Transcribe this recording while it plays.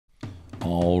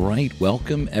All right,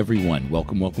 welcome everyone.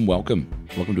 Welcome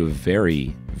to a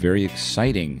very, very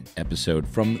exciting episode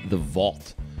from the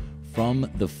vault,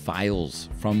 from the files,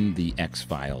 from the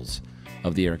X-Files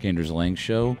of the Erik Anders Lang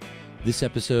Show. This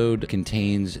episode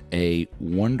contains a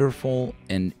wonderful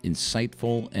and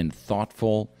insightful and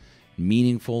thoughtful,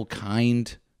 meaningful,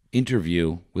 kind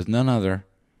interview with none other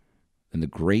than the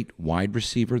great wide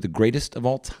receiver, the greatest of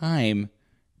all time,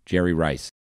 Jerry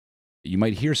Rice. You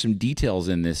might hear some details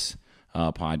in this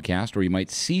podcast, or you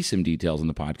might see some details in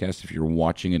the podcast if you're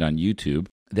watching it on YouTube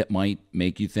that might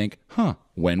make you think,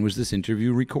 when was this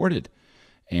interview recorded?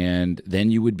 And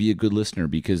then you would be a good listener,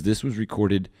 because this was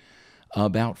recorded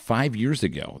about 5 years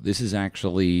ago. This is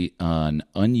actually an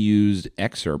unused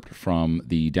excerpt from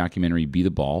the documentary Be the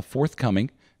Ball,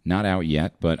 forthcoming, not out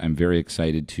yet, but I'm very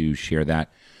excited to share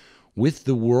that with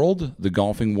the world, the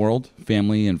golfing world,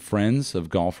 family and friends of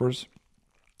golfers,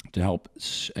 to help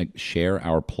share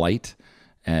our plight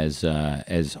as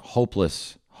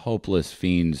hopeless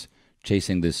fiends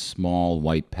chasing this small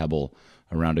white pebble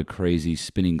around a crazy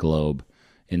spinning globe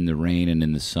in the rain and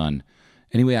in the sun.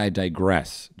 Anyway, I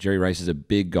digress. Jerry Rice is a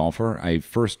big golfer. I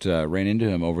first ran into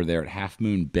him over there at Half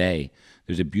Moon Bay.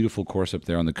 There's a beautiful course up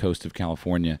there on the coast of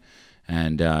California,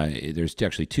 and there's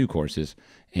actually two courses,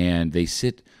 and they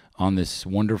sit on this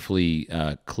wonderfully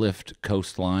cliffed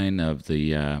coastline of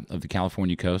the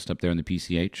California coast up there in the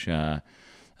PCH,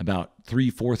 about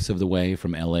 3/4 of the way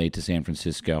from LA to San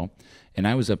Francisco. And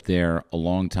I was up there a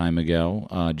long time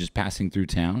ago, just passing through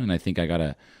town, and I think I got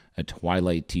a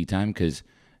twilight tee time, because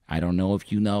I don't know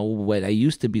if you know what I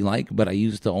used to be like, but I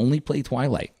used to only play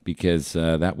twilight because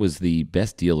that was the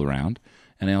best deal around.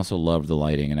 And I also loved the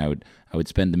lighting, and I would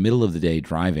spend the middle of the day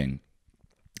driving.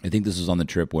 I think this was on the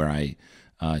trip where I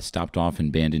stopped off in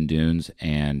Bandon Dunes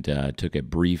and took a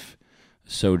brief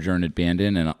sojourn at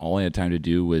Bandon, and all I had time to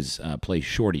do was play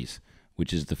Shorties,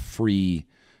 which is the free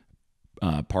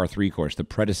par 3 course, the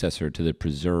predecessor to the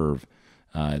Preserve.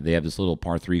 They have this little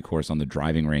par 3 course on the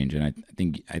driving range, and I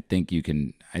think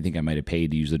I might have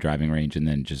paid to use the driving range and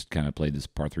then just kind of played this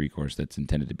par 3 course that's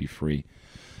intended to be free.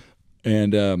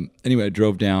 And anyway, I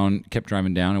drove down, kept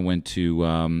driving down, and went to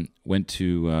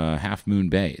Half Moon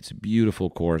Bay. It's a beautiful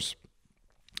course.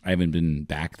 I haven't been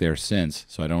back there since,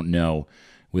 so I don't know,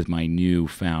 with my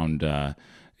newfound,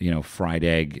 fried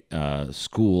egg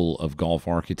school of golf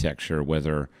architecture,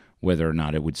 whether or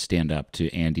not it would stand up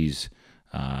to Andy's,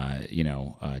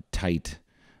 tight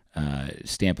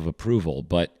stamp of approval.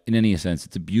 But in any sense,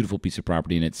 it's a beautiful piece of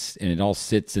property, and it all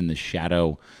sits in the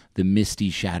shadow, the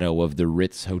misty shadow of the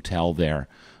Ritz Hotel there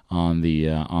on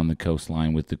the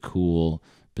coastline, with the cool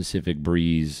Pacific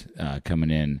breeze coming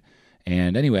in.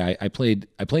 And anyway, I played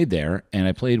there, and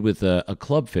I played with a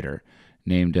club fitter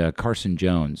named Carson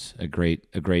Jones, a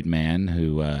great man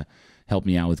who helped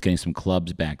me out with getting some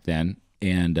clubs back then.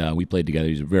 And we played together.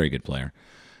 He's a very good player.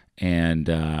 And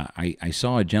I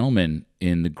saw a gentleman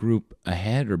in the group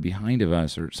ahead or behind of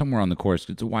us, or somewhere on the course.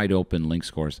 It's a wide open links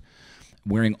course,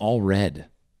 wearing all red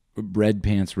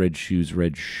pants, red shoes,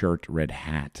 red shirt, red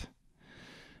hat.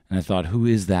 And I thought, who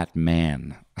is that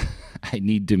man? I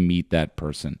need to meet that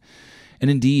person. And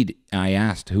indeed, I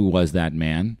asked who was that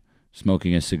man,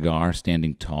 smoking a cigar,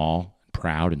 standing tall,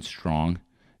 proud and strong,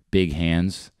 big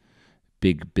hands,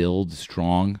 big build,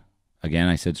 strong. Again,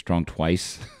 I said strong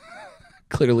twice.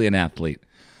 Clearly an athlete.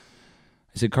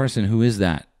 I said, Carson, who is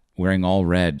that, wearing all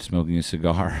red, smoking a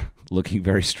cigar, looking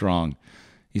very strong?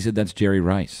 He said, that's Jerry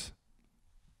Rice.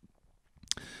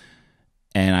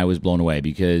 And I was blown away,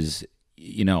 because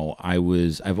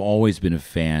I've always been a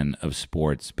fan of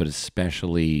sports, but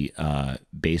especially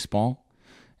baseball.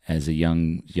 As a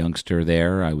youngster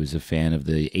there, I was a fan of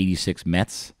the '86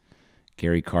 Mets,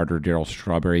 Gary Carter, Darryl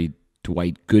Strawberry,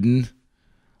 Dwight Gooden.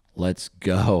 Let's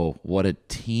go. What a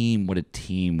team.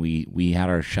 We had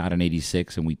our shot in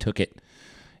 '86, and we took it.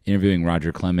 Interviewing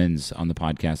Roger Clemens on the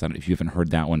podcast. If you haven't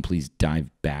heard that one, please dive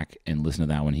back and listen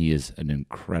to that one. He is an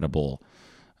incredible,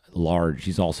 large.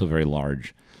 He's also very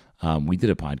large. We did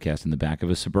a podcast in the back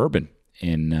of a Suburban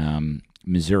in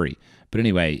Missouri. But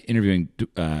anyway, interviewing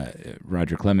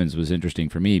Roger Clemens was interesting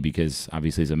for me, because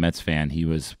obviously as a Mets fan, he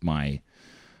was my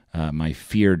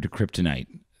feared kryptonite,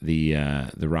 the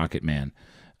Rocket Man.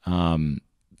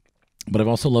 But I've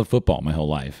also loved football my whole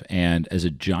life, and as a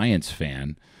Giants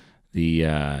fan, the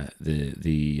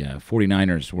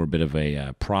 49ers were a bit of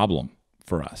a problem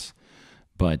for us.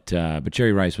 But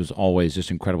Jerry Rice was always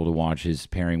just incredible to watch. His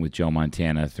pairing with Joe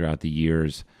Montana throughout the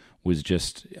years was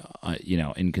just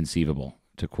inconceivable,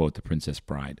 to quote The Princess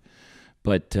Bride.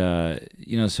 But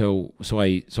so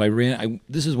I ran.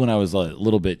 This is when I was a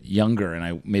little bit younger, and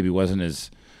I maybe wasn't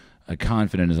as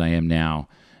confident as I am now.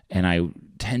 And I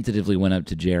tentatively went up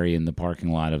to Jerry in the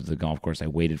parking lot of the golf course. I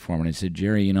waited for him, and I said,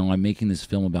 Jerry, I'm making this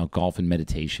film about golf and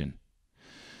meditation.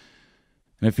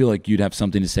 And I feel like you'd have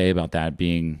something to say about that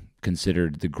being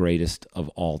considered the greatest of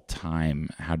all time.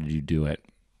 How did you do it?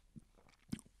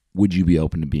 Would you be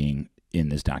open to being in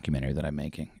this documentary that I'm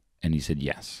making? And he said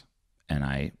yes. And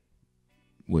I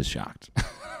was shocked.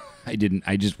 I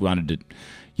just wanted to,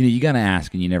 you got to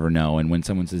ask and you never know. And when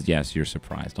someone says yes, you're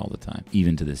surprised all the time,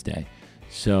 even to this day.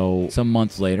 So some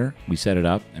months later, we set it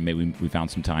up and maybe we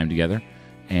found some time together.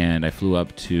 And I flew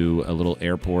up to a little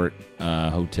airport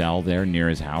hotel there near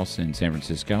his house in San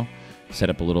Francisco, set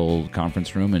up a little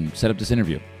conference room and set up this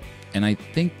interview. And I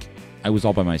think I was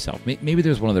all by myself. Maybe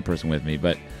there was one other person with me,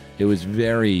 but it was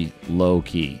very low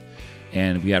key.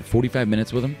 And we had 45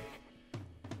 minutes with him.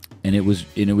 And it was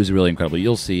really incredible.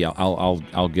 You'll see.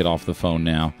 I'll get off the phone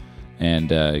now and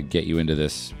get you into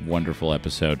this wonderful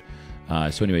episode.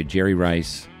 So anyway, Jerry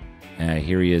Rice,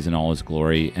 here he is in all his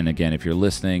glory. And again, if you're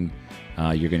listening,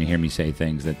 you're going to hear me say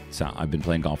things that I've been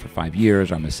playing golf for 5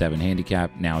 years. I'm a 7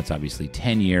 handicap. Now it's obviously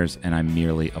 10 years, and I'm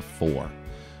merely a 4.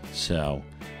 So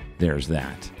there's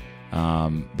that.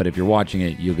 But if you're watching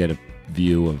it, you'll get a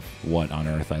view of what on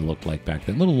earth I looked like back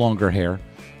then. A little longer hair.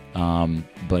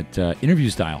 But interview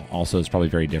style also is probably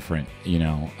very different,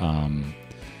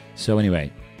 So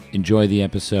anyway, enjoy the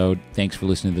episode. Thanks for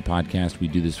listening to the podcast. We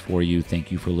do this for you.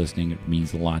 Thank you for listening. It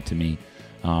means a lot to me.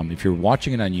 If you're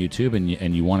watching it on YouTube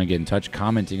and you want to get in touch,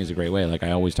 commenting is a great way. Like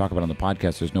I always talk about on the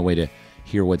podcast, there's no way to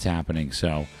hear what's happening.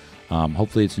 So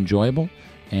hopefully it's enjoyable.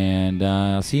 And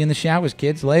I'll see you in the showers,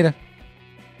 kids. Later.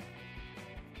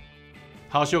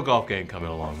 How's your golf game coming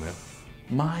along, man?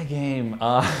 My game,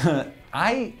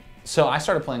 I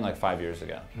started playing like 5 years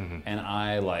ago, and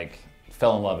I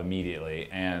fell in love immediately,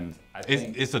 and I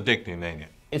think it's addicting, ain't it?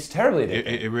 It's terribly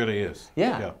addicting. It really is.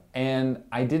 Yeah. And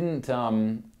I didn't.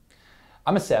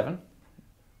 I'm a 7,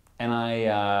 and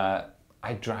I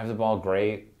drive the ball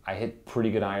great. I hit pretty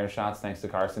good iron shots thanks to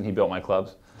Carson. He built my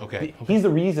clubs. Okay. He's the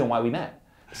reason why we met.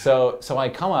 So I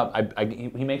come up.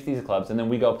 He makes these clubs, and then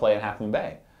we go play at Half Moon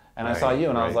Bay. And I saw you,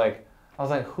 and I was like,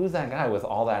 who's that guy with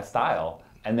all that style?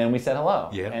 And then we said hello.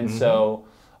 Yeah. And so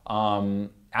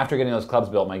after getting those clubs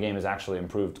built, my game has actually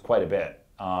improved quite a bit.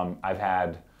 I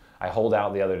holed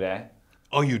out the other day.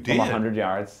 Oh, you did? From 100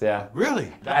 yards, yeah.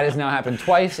 Really? That has now happened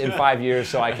twice in 5 years,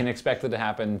 so I can expect it to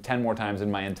happen 10 more times in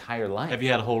my entire life. Have you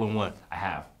had a hole-in-one? I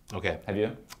have. Okay. Have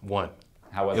you? One.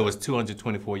 How was it? It was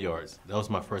 224 yards. That was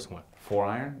my first one. 4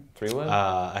 iron? 3 wood?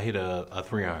 I hit a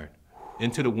 3 iron.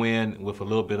 Into the wind with a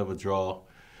little bit of a draw.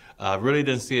 Really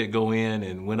didn't see it go in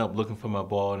and went up looking for my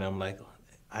ball, and I'm like,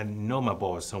 I know my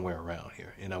ball is somewhere around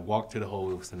here. And I walked to the hole,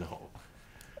 it was in the hole.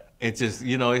 It just,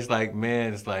 it's like,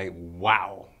 man, it's like,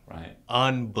 wow. Right.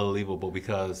 Unbelievable,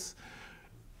 because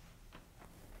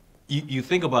you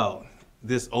think about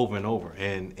this over and over,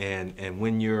 and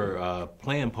when you're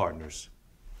playing partners,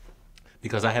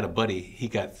 because I had a buddy, he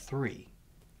got 3.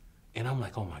 And I'm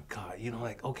like, oh my God,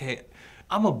 okay,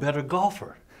 I'm a better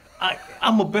golfer.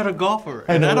 I'm a better golfer,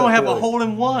 and I don't have a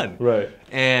hole-in-one. Right.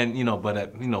 And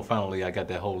but finally I got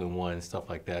that hole-in-one and stuff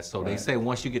like that. So they say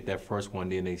once you get that first one,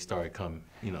 then they start coming.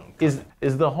 Is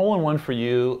the hole-in-one for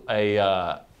you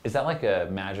is that like a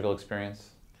magical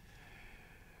experience?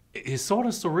 It's sort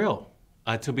of surreal,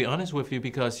 to be honest with you,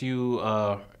 because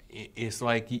it's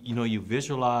like you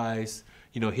visualize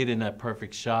hitting that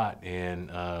perfect shot, and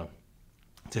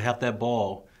to have that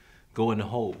ball go in the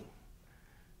hole.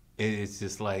 It's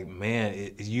just like,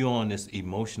 man, you're on this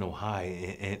emotional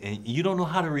high, and you don't know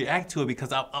how to react to it,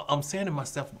 because I'm saying to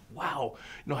myself, wow,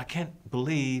 I can't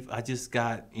believe I just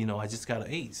got an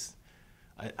ace.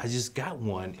 I just got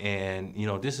one, and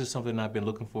this is something I've been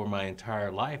looking for my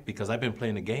entire life, because I've been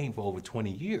playing the game for over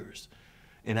 20 years,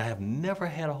 and I have never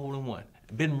had a hole-in-one.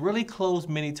 Been really close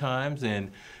many times, and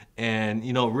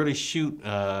really shoot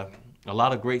a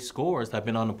lot of great scores. I've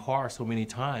been on the par so many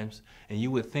times, and you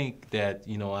would think that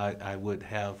I would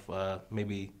have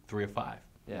maybe 3 or 5.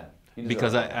 Yeah.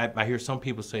 Because I hear some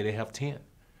people say they have 10,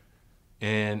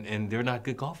 and they're not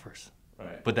good golfers.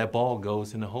 Right. But that ball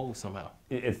goes in the hole somehow.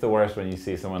 It's the worst when you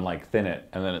see someone thin it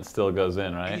and then it still goes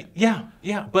in, right? Yeah.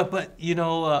 But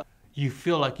you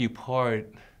feel like you're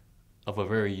part of a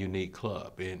very unique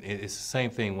club, and it's the same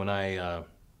thing when I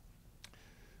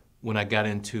got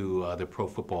into the Pro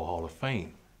Football Hall of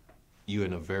Fame. You're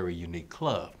in a very unique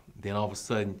club. Then all of a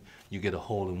sudden you get a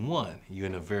hole-in-one. You're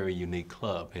in a very unique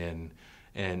club, and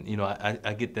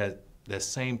I get that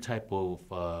same type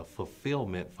of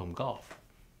fulfillment from golf.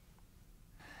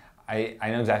 I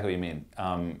know exactly what you mean.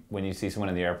 When you see someone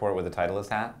in the airport with a Titleist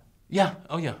hat. Yeah.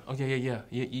 Oh yeah.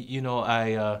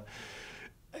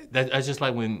 That's just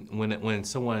like when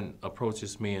someone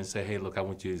approaches me and say, "Hey, look, I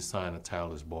want you to sign a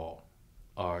Tyler's ball,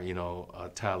 or a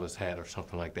Tyler's hat or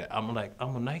something like that." I'm like,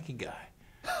 I'm a Nike guy.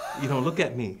 Look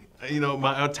at me.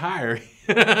 My attire.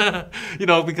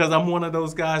 Because I'm one of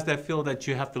those guys that feel that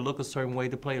you have to look a certain way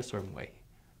to play a certain way.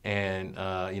 And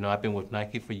I've been with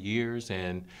Nike for years,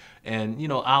 and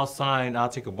I'll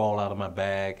take a ball out of my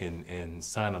bag and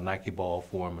sign a Nike ball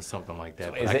for him or something like that.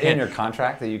 So is it in your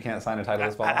contract that you can't sign a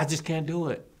Titleist ball? I just can't do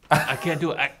it. I can't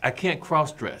do it. I can't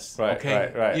cross dress. Right,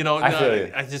 okay? right. I feel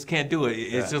you. I just can't do it.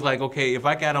 It's just like, okay, if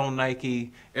I got on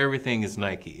Nike, everything is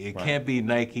Nike. It can't be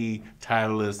Nike,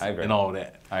 Titleist, and all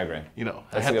that. I agree.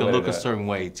 I have to look a certain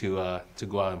way to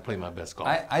go out and play my best golf.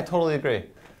 I totally agree.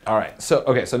 All right. So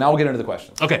now we'll get into the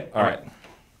questions. Okay. All right.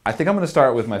 I think I'm going to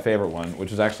start with my favorite one,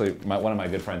 which is actually one of my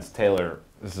good friends, Taylor.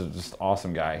 This is just an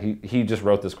awesome guy. He just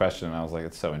wrote this question, and I was like,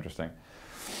 it's so interesting.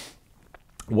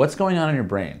 What's going on in your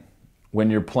brain when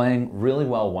you're playing really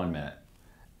well 1 minute,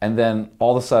 and then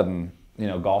all of a sudden,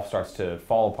 golf starts to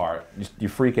fall apart. You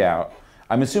freak out.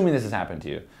 I'm assuming this has happened to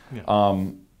you. Yeah.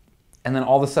 And then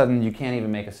all of a sudden, you can't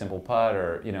even make a simple putt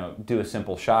or do a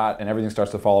simple shot, and everything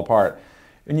starts to fall apart.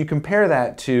 And you compare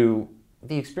that to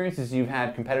the experiences you've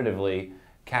had competitively,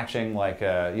 catching like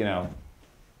a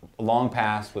long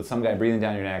pass with some guy breathing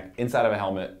down your neck inside of a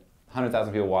helmet,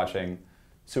 100,000 people watching,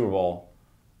 Super Bowl,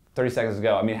 30 seconds to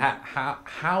go. I mean,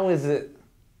 how is it?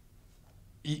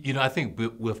 I think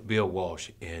with Bill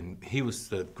Walsh, and he was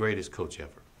the greatest coach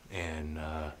ever, and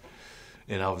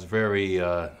I was very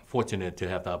fortunate to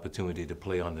have the opportunity to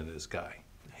play under this guy.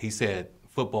 He said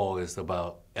football is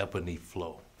about ebb and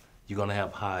flow. You're going to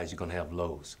have highs, you're going to have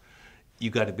lows. You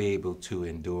got to be able to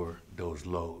endure those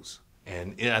lows.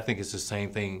 And I think it's the same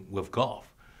thing with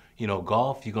golf.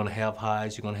 Golf, you're going to have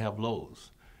highs, you're going to have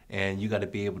lows. And you got to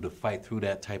be able to fight through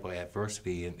that type of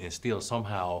adversity and still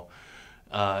somehow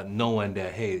knowing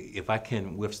that, hey, if I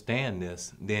can withstand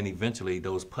this, then eventually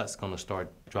those putts going to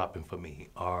start dropping for me.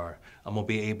 Or I'm going to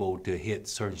be able to hit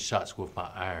certain shots with my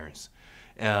irons.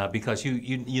 Because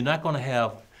you're not going to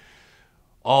have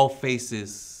all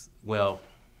faces,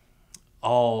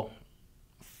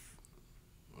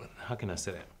 how can I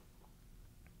say that?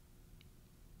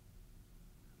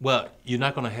 Well, you're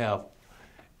not going to have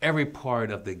every part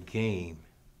of the game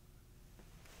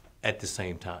at the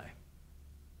same time.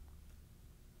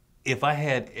 If I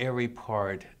had every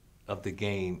part of the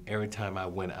game every time I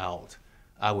went out,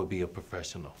 I would be a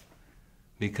professional.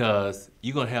 Because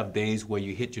you're going to have days where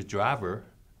you hit your driver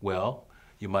well,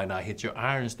 you might not hit your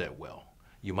irons that well.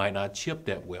 You might not chip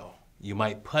that well. You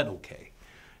might putt okay.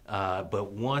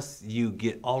 But once you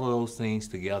get all of those things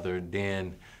together,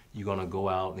 then you're going to go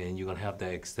out and you're going to have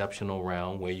that exceptional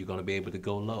round where you're going to be able to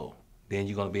go low. Then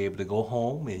you're going to be able to go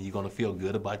home and you're going to feel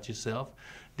good about yourself.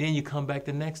 Then you come back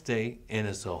the next day and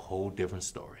it's a whole different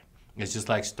story. It's just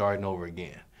like starting over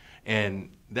again. And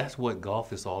that's what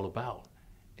golf is all about.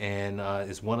 And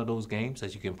it's one of those games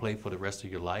that you can play for the rest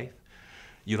of your life.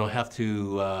 You don't have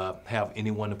to have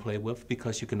anyone to play with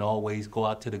because you can always go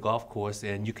out to the golf course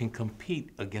and you can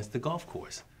compete against the golf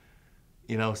course.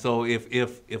 So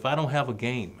if I don't have a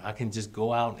game, I can just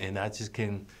go out and I just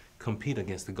can compete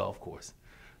against the golf course.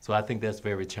 So I think that's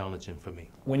very challenging for me.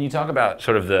 When you talk about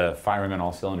sort of the firing on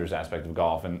all cylinders aspect of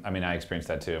golf, and I mean, I experienced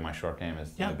that too. My short game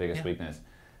is the biggest weakness.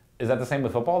 Is that the same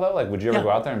with football though? Like, would you ever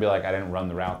go out there and be like, I didn't run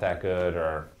the route that good,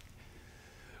 or?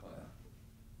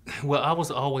 Well, I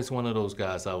was always one of those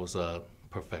guys. I was a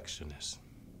perfectionist.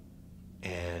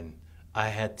 And I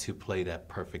had to play that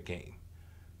perfect game.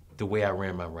 The way I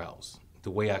ran my routes, the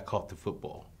way I caught the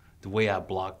football, the way I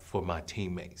blocked for my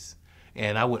teammates.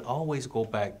 And I would always go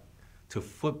back to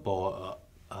football,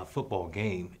 a football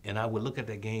game, and I would look at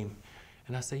that game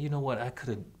and I say, you know what, I could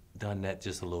have done that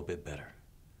just a little bit better.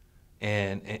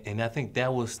 And I think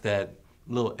that was that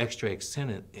little extra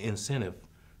incentive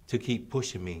to keep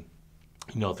pushing me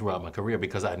throughout my career,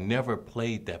 because I never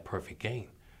played that perfect game.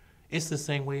 It's the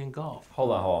same way in golf.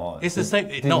 Hold on. It's the same.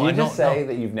 Did you just say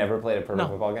that you've never played a perfect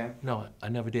football game? No, I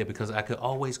never did, because I could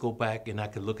always go back and I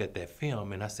could look at that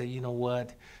film and I say, you know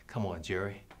what? Come on,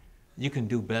 Jerry. You can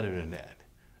do better than that.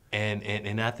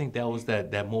 And I think that was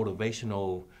that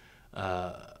motivational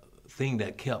thing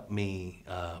that kept me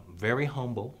very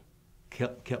humble,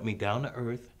 kept me down to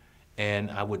earth,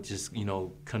 and I would just,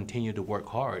 continue to work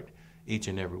hard each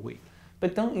and every week.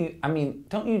 But don't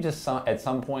you just at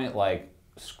some point like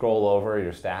scroll over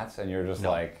your stats and you're just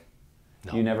No.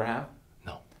 You never have?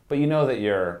 No. But you know that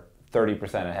you're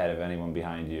 30% ahead of anyone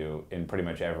behind you in pretty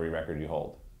much every record you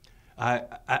hold.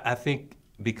 I think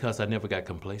because I never got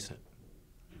complacent.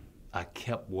 I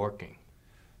kept working.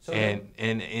 So and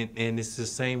it's the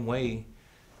same way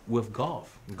with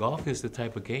golf. Golf is the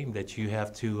type of game that you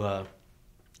have to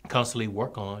constantly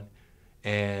work on,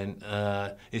 and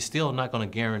it's still not going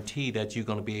to guarantee that you're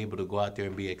going to be able to go out there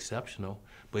and be exceptional.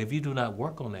 But if you do not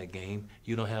work on that game,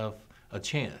 you don't have a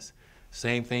chance.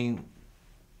 Same thing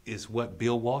is what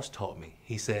Bill Walsh taught me.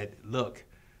 He said, look,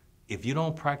 if you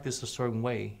don't practice a certain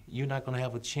way, you're not going to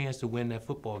have a chance to win that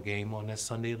football game on that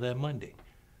Sunday or that Monday.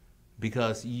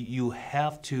 Because you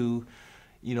have to,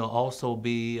 also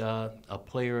be a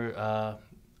player,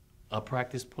 a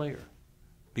practice player.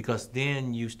 Because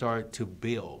then you start to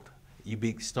build. You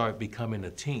start becoming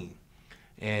a team.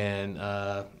 And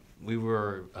we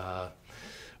were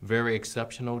very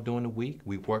exceptional during the week.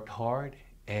 We worked hard.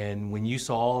 And when you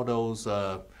saw all those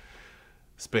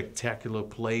spectacular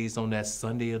plays on that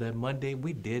Sunday or that Monday,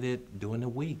 we did it during the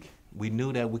week. We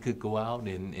knew that we could go out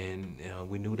and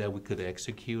we knew that we could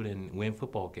execute and win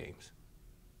football games.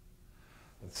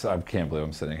 So I can't believe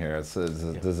I'm sitting here.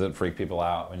 Does it freak people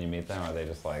out when you meet them? Are they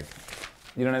just like,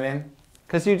 you know what I mean?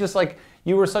 Because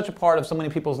you were such a part of so many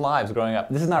people's lives growing up.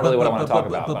 This is not really what I want to talk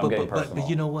about, but I'm getting personal. But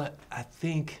you know what? I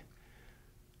think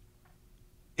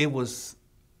it was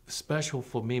special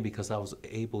for me because I was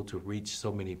able to reach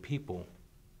so many people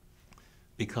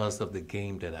because of the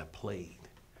game that I played.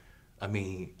 I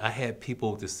mean, I had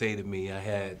people to say to me, I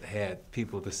had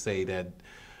people to say that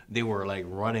they were like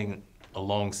running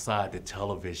alongside the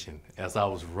television as I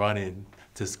was running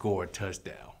to score a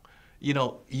touchdown.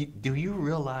 Do you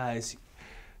realize,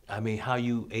 I mean, how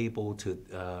you able to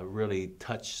really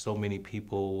touch so many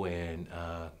people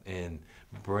and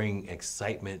bring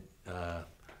excitement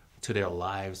to their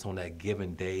lives on that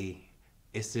given day?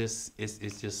 It's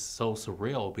just so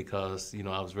surreal because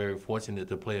I was very fortunate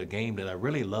to play a game that I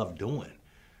really loved doing,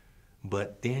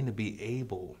 but then to be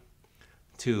able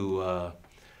to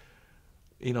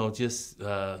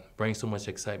bring so much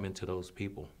excitement to those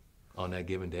people on that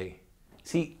given day.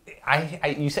 See,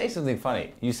 you say something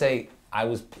funny. You say, I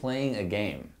was playing a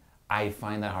game. I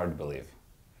find that hard to believe.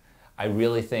 I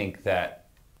really think that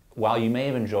while you may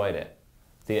have enjoyed it,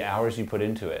 the hours you put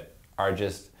into it are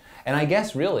just, and I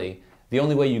guess really, the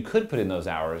only way you could put in those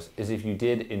hours is if you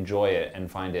did enjoy it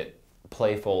and find it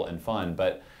playful and fun.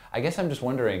 But I guess I'm just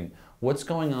wondering, what's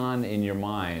going on in your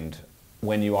mind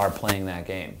when you are playing that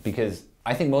game? Because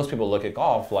I think most people look at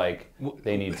golf like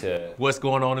they need to... What's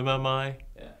going on in my mind?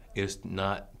 Yeah. Is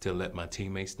not to let my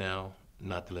teammates down,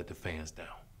 not to let the fans down.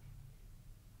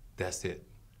 That's it.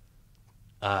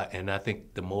 And I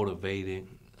think the motivating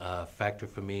factor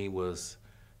for me was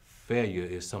failure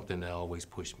is something that always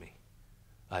pushed me.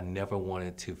 I never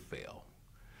wanted to fail.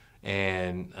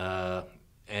 And I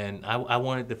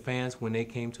wanted the fans, when they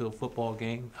came to a football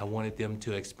game, I wanted them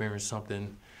to experience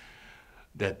something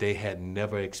that they had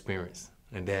never experienced.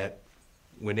 And that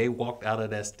when they walked out of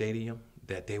that stadium,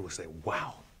 that they would say,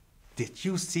 wow, did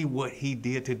you see what he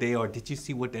did today? Or did you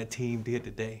see what that team did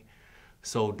today?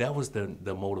 So that was the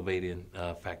motivating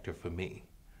factor for me.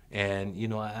 And,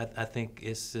 I think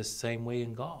it's the same way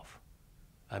in golf.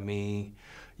 I mean,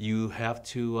 you have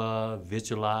to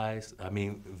visualize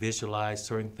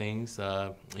certain things,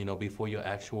 before your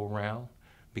actual round.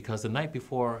 Because the night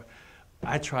before,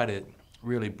 I try to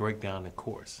really break down the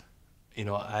course. I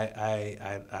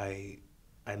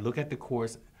look at the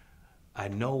course. I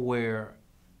know where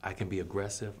I can be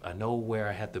aggressive. I know where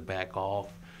I have to back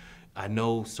off. I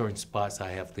know certain spots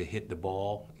I have to hit the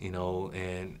ball,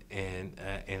 and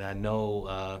I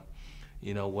know,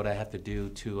 what I have to do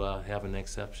to have an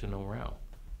exceptional round.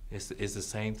 It's the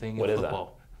same thing in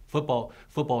football.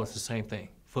 Football is the same thing.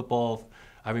 Football,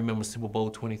 I remember Super Bowl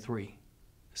 23.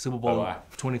 Super Bowl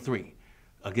 23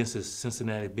 against the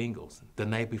Cincinnati Bengals. The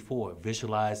night before,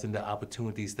 visualizing the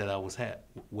opportunities that I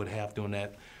would have during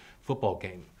that football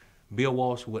game. Bill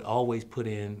Walsh would always put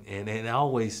in, and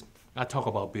I talk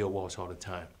about Bill Walsh all the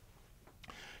time.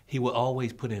 He would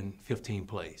always put in 15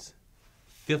 plays.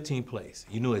 15 plays.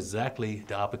 You knew exactly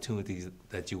the opportunities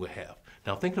that you would have.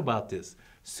 Now think about this.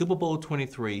 Super Bowl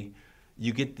 23,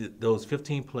 you get those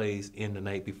 15 plays in the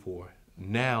night before.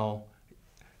 Now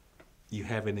you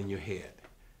have it in your head.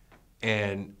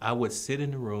 And I would sit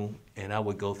in the room and I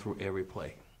would go through every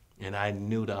play. And I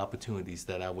knew the opportunities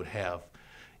that I would have,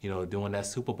 during that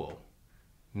Super Bowl.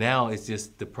 Now it's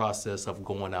just the process of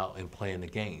going out and playing the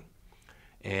game.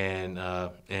 And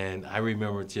I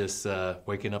remember just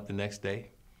waking up the next day,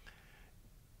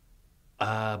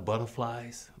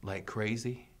 butterflies like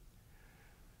crazy,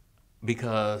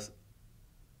 because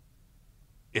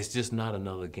it's just not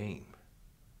another game.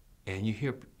 And you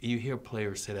hear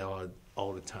players say that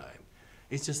all the time.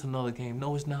 It's just another game.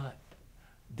 No, it's not.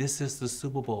 This is the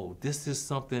Super Bowl. This is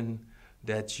something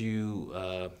that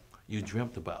you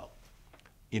dreamt about.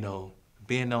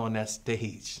 being on that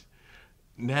stage,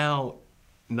 now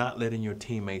not letting your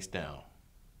teammates down,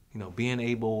 being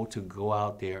able to go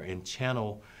out there and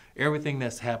channel everything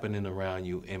that's happening around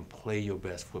you and play your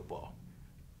best football.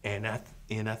 And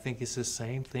I think it's the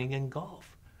same thing in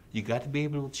golf. You got to be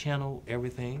able to channel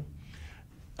everything.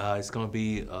 It's going to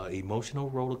be an emotional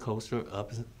roller coaster,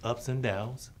 ups and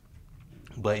downs.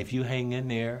 But if you hang in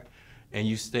there and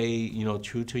you stay,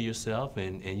 true to yourself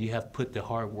and you have put the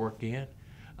hard work in,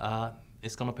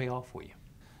 it's going to pay off for you.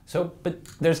 So, but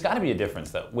there's got to be a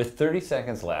difference, though. With 30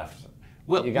 seconds left,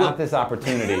 Well, you got this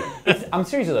opportunity. I'm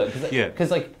serious though,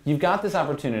 because like you've got this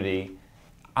opportunity.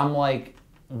 I'm like,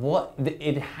 what?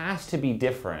 It has to be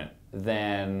different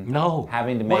than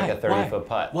having to make a 30-foot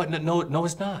putt. What? No,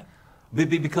 it's not.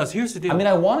 Because here's the deal. I mean,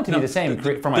 I want it to be the same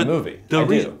for my movie.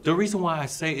 The reason why I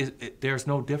say there's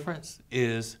no difference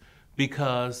is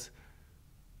because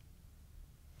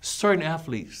certain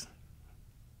athletes,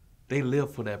 they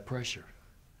live for that pressure.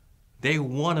 They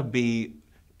want to be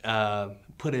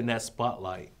put in that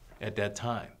spotlight at that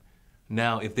time.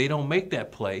 Now, if they don't make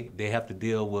that play, they have to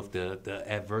deal with the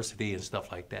adversity and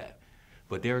stuff like that.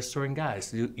 But there are certain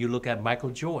guys. You look at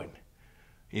Michael Jordan.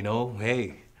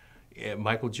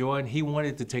 Michael Jordan, he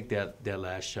wanted to take that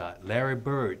last shot. Larry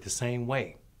Bird, the same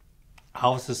way. I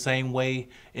was the same way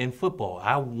in football.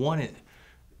 I wanted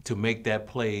to make that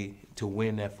play to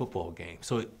win that football game.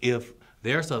 So if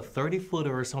there's a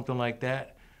 30-footer or something like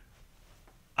that,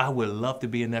 I would love to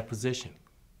be in that position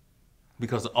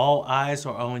because all eyes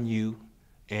are on you,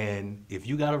 and if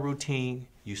you got a routine,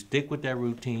 you stick with that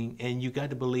routine, and you got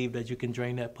to believe that you can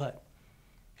drain that putt.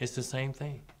 It's the same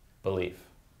thing. Belief.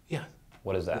 Yeah.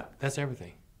 What is that? That's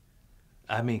everything.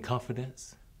 I mean,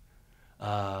 confidence.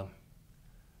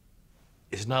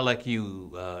 It's not like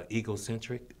you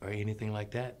egocentric or anything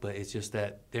like that, but it's just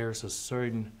that there's a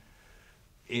certain,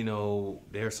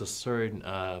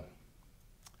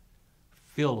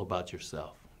 feel about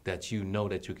yourself that you know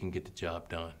that you can get the job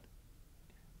done.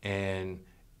 And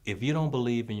if you don't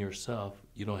believe in yourself,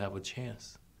 you don't have a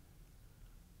chance.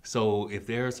 So if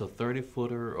there's a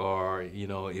 30-footer or,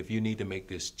 if you need to make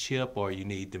this chip or you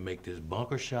need to make this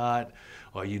bunker shot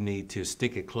or you need to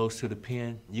stick it close to the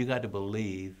pin, you got to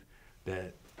believe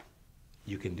that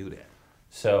you can do that.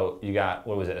 So you got,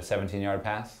 what was it, a 17-yard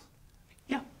pass?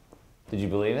 Yeah. Did you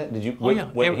believe it? Did you? Yeah.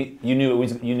 You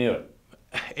knew it.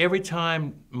 Every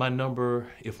time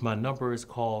if my number is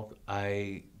called,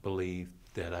 I believe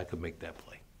that I could make that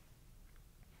play.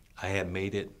 I had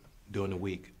made it during the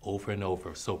week over and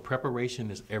over. So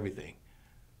preparation is everything.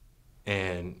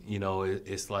 And,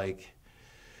 it's like,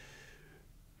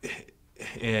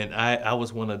 and I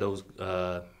was one of those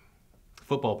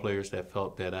football players that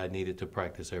felt that I needed to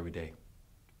practice every day.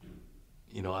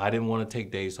 I didn't want to take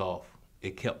days off.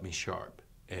 It kept me sharp.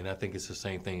 And I think it's the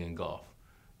same thing in golf.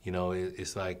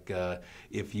 It's like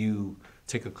if you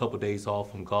take a couple days off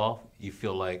from golf, you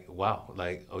feel like, wow,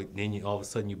 then all of a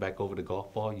sudden you're back over the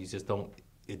golf ball. You just don't,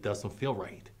 it doesn't feel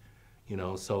right.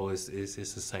 So it's the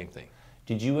same thing.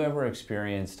 Did you ever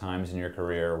experience times in your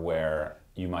career where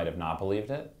you might have not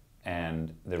believed it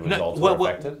and the results were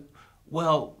affected?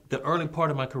 Well, the early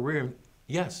part of my career,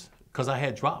 yes, because I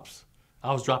had drops.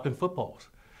 I was dropping footballs.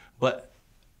 But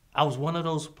I was one of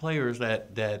those players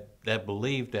that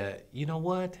believed that,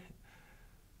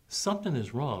 something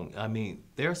is wrong. I mean,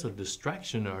 there's a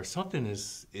distraction or something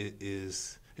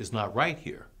is not right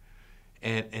here.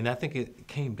 And I think it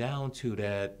came down to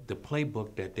that the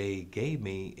playbook that they gave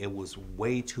me, it was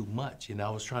way too much. And I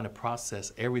was trying to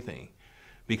process everything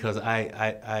because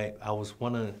I was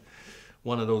one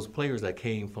of those players that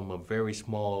came from a very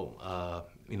small,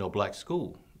 black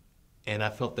school. And I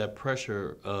felt that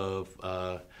pressure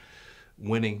of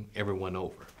winning everyone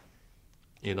over,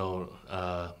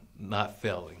 not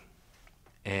failing,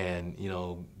 and,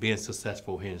 being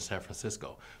successful here in San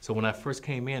Francisco. So when I first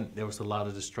came in, there was a lot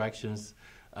of distractions.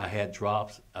 I had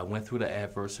drops. I went through the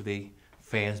adversity,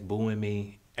 fans booing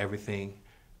me, everything,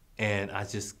 and I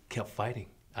just kept fighting.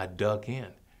 I dug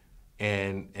in,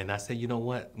 and I said, you know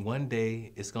what? One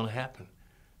day it's going to happen,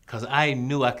 because I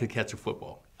knew I could catch a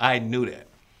football. I knew that.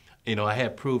 I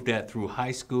had proved that through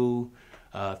high school,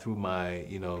 through my,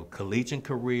 collegiate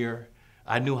career.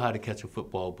 I knew how to catch a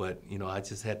football, but, I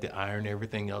just had to iron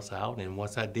everything else out. And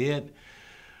once I did,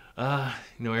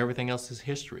 everything else is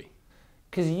history.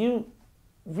 Because you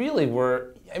really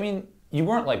were, you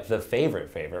weren't like the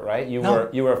favorite, right? You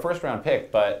were a first-round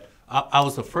pick, but... I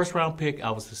was a first-round pick.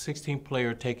 I was the 16th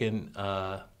player taken.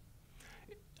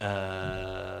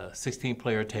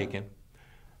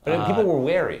 But people were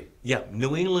wary. Yeah,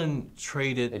 New England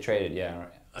traded. They traded, yeah.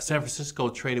 San Francisco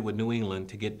traded with New England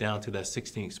to get down to that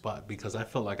 16th spot because I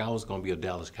felt like I was going to be a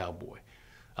Dallas Cowboy.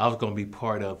 I was going to be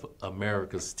part of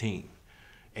America's team.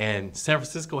 And San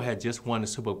Francisco had just won the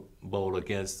Super Bowl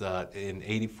against in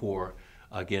 '84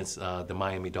 against the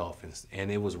Miami Dolphins,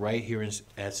 and it was right here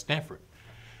at Stanford.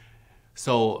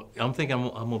 So I'm thinking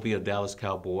I'm going to be a Dallas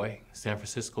Cowboy. San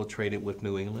Francisco traded with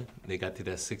New England. They got to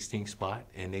that 16th spot,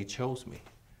 and they chose me.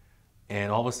 And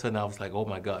all of a sudden, I was like, oh,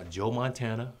 my God, Joe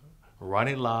Montana,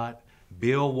 Ronnie Lott,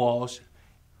 Bill Walsh,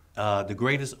 the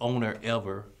greatest owner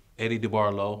ever, Eddie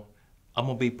DeBarlo. I'm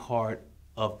going to be part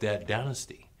of that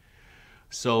dynasty.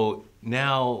 So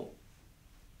now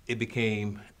it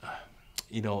became,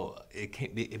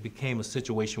 it became a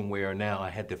situation where now I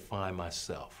had to find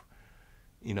myself.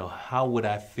 How would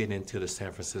I fit into the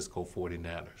San Francisco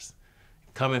 49ers?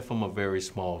 Coming from a very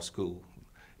small school.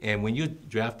 And when you're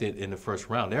drafted in the first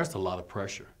round, there's a lot of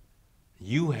pressure.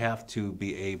 You have to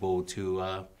be able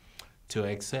to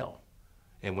excel.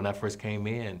 And when I first came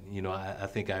in, I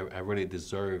think I really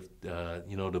deserved,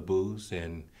 the boos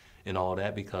and all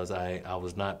that because I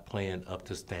was not playing up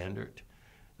to standard.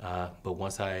 But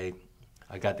once I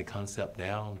got the concept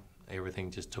down, everything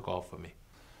just took off for me.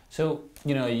 So,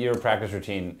 your practice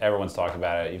routine, everyone's talked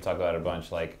about it, you've talked about it a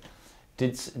bunch, like,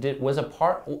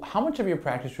 how much of your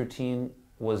practice routine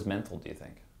was mental, do you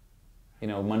think?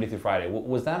 Monday through Friday,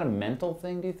 was that a mental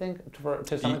thing, do you think,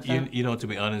 to some extent? To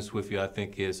be honest with you, I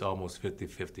think it's almost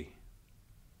 50-50.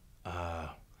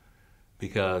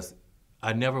 Because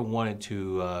I never wanted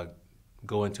to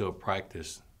go into a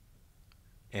practice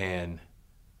and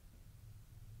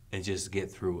just get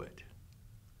through it.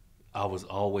 I was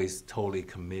always totally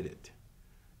committed,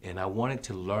 and I wanted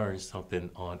to learn something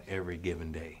on every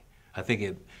given day. I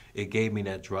think it gave me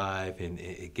that drive, and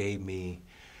it gave me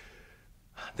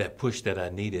that push that I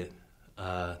needed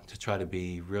to try to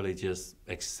be really just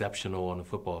exceptional on the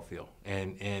football field.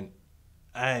 And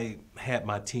I had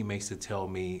my teammates to tell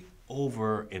me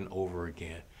over and over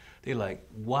again, they're like,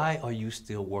 why are you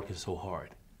still working so hard?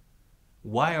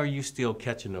 Why are you still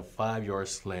catching a 5-yard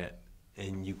slant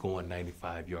and you going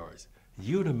 95 yards?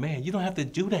 You're the man. You don't have to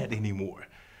do that anymore.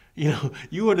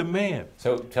 You are the man.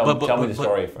 So tell me the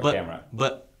story for camera.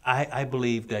 But I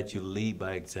believe that you lead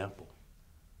by example.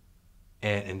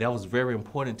 And that was very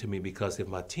important to me because if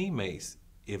my teammates,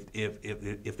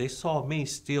 if they saw me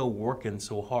still working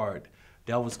so hard,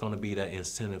 that was going to be that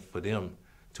incentive for them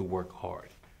to work hard.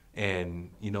 And,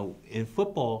 in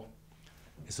football,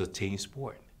 it's a team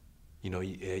sport.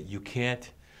 You can't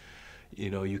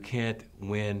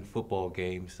win football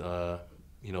games,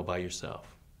 by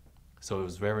yourself. So it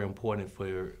was very important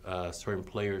for certain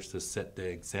players to set the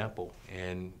example,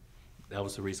 and that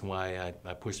was the reason why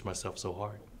I pushed myself so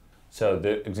hard. So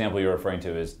the example you're referring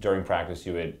to is during practice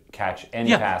you would catch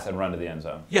any pass and run to the end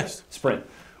zone? Yes. Sprint?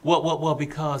 Well,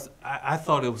 because I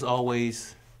thought it was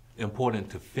always important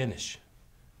to finish.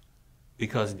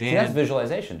 Because then... See, that's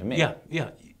visualization to me.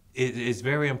 Yeah. It's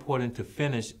very important to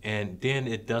finish, and then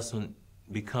it doesn't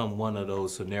become one of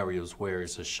those scenarios where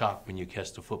it's a shock when you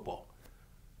catch the football.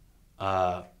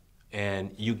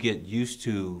 And you get used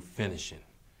to finishing.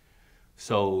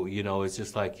 So, it's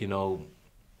just like,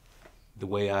 the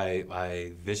way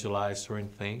I visualize certain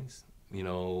things,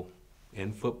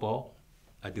 in football,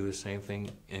 I do the same thing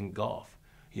in golf.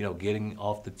 Getting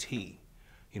off the tee,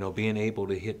 being able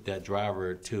to hit that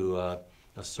driver to a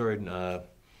certain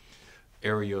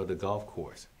area of the golf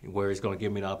course where it's going to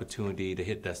give me the opportunity to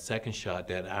hit that second shot,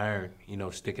 that iron,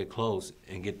 stick it close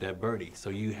and get that birdie.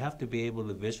 So you have to be able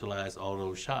to visualize all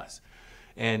those shots.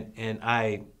 And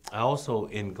I also,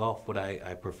 in golf, what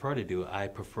I prefer to do, I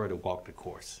prefer to walk the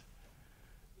course.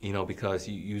 Because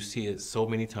you see it so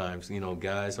many times,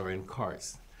 guys are in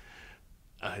carts.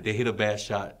 They hit a bad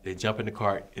shot, they jump in the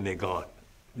cart, and they're gone.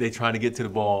 They're trying to get to the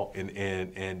ball,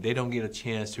 and they don't get a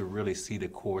chance to really see the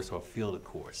course or feel the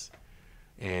course.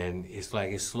 And it's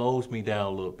like it slows me down a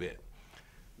little bit.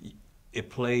 It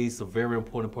plays a very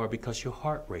important part because your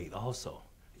heart rate also.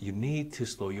 You need to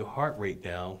slow your heart rate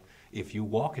down if you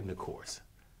walk in the course.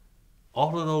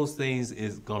 All of those things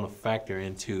is going to factor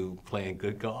into playing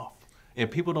good golf.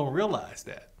 And people don't realize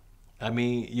that. I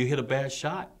mean, you hit a bad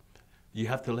shot, you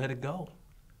have to let it go.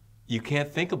 You can't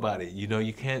think about it.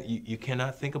 You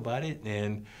cannot think about it.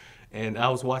 And I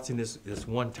was watching this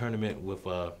one tournament with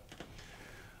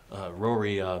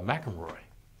Rory McIlroy.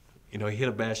 He hit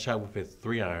a bad shot with his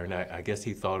 3-iron. I guess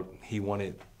he thought he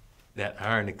wanted that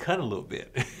iron to cut a little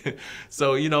bit.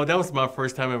 So, that was my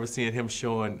first time ever seeing him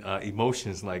showing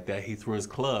emotions like that. He threw his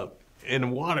club in the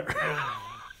water.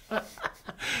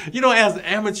 As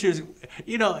amateurs,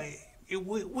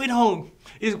 we don't,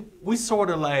 we sort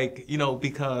of like,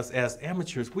 because as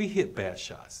amateurs, we hit bad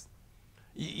shots.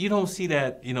 You don't see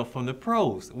that, from the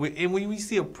pros. And when we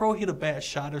see a pro hit a bad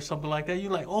shot or something like that,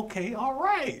 you're like, okay, all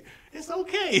right, it's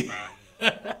okay.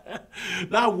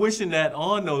 Not wishing that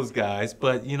on those guys,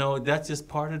 but, that's just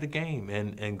part of the game.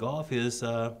 And golf is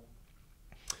one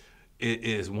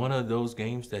of those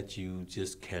games that you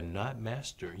just cannot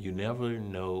master. You never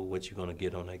know what you're going to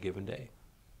get on that given day.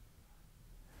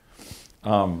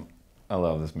 I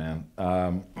love this, man.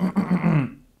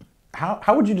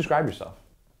 How would you describe yourself?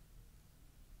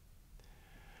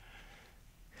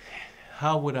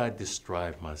 How would I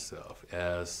describe myself?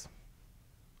 As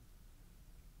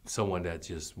someone that's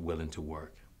just willing to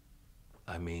work.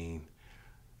 I mean,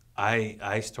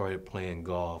 I started playing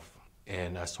golf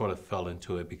and I sort of fell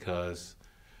into it because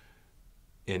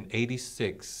in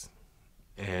 '86,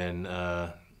 and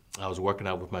I was working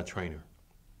out with my trainer.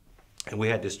 And we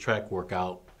had this track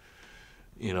workout,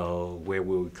 where we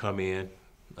would come in,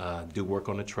 do work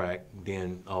on the track,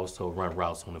 then also run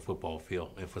routes on the football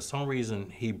field. And for some reason,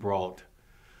 he brought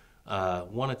 1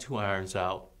 or 2 irons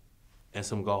out and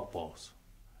some golf balls.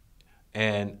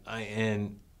 And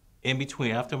in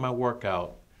between, after my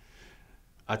workout,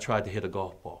 I tried to hit a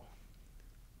golf ball.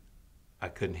 I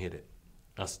couldn't hit it.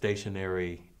 A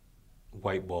stationary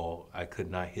white ball, I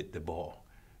could not hit the ball.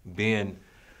 Being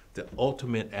the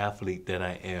ultimate athlete that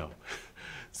I am.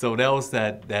 So that was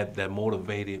that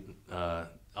motivated,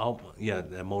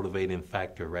 that motivating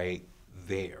factor right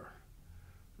there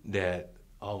that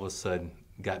all of a sudden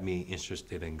got me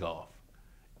interested in golf.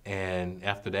 And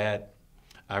after that,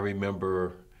 I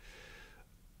remember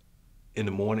in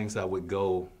the mornings I would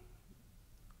go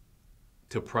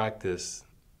to practice.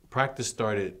 Practice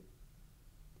started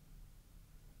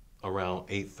around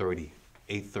 8:30.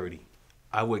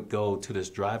 I would go to this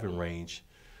driving range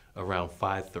around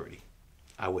 5:30.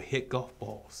 I would hit golf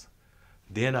balls.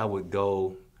 Then I would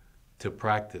go to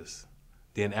practice.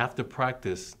 Then after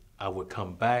practice, I would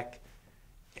come back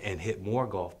and hit more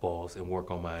golf balls and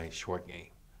work on my short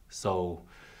game. So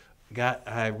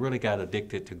I really got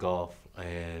addicted to golf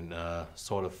and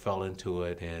sort of fell into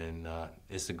it, and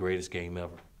it's the greatest game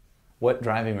ever. What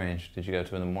driving range did you go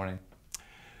to in the morning?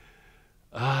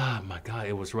 Ah, my God,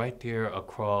 it was right there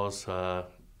across, I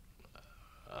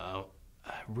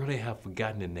really have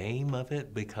forgotten the name of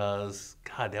it because,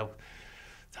 God, that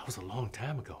was a long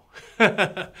time ago.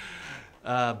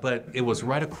 But it was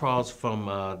right across from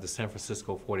the San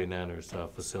Francisco 49ers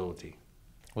facility.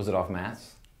 Was it off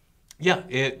mats? Yeah,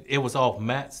 it was off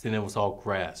mats, then it was off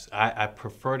grass. I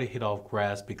prefer to hit off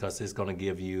grass because it's going to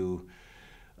give you,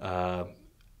 a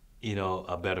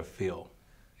better feel.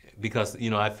 Because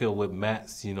I feel with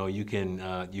mats, you can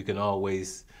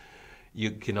always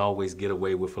get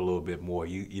away with a little bit more.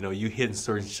 You hitting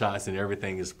certain shots and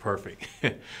everything is perfect.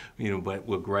 But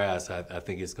with grass, I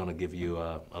think it's going to give you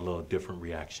a little different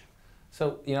reaction.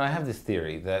 So I have this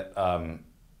theory that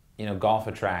golf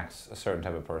attracts a certain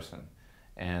type of person,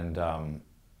 and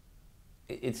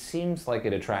it seems like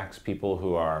it attracts people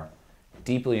who are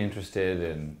deeply interested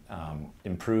in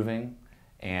improving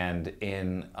and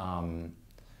in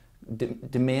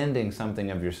demanding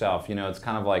something of yourself. It's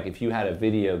kind of like if you had a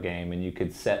video game and you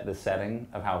could set the setting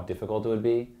of how difficult it would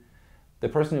be, the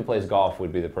person who plays golf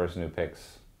would be the person who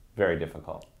picks very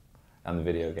difficult on the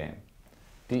video game.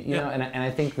 And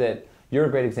I think that you're a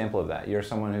great example of that. You're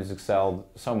someone who's excelled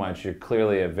so much. You're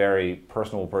clearly a very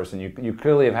personable person. You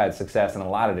clearly have had success in a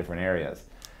lot of different areas.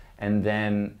 And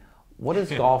then, what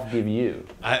does golf give you?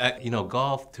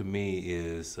 Golf to me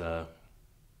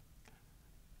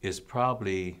is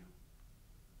probably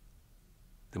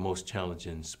the most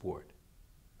challenging sport.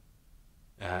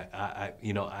 And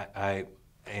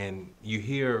you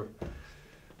hear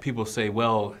people say,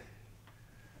 well,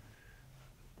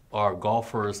 are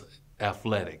golfers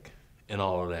athletic and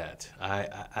all of that?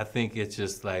 I think it's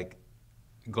just like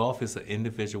golf is an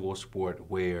individual sport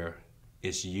where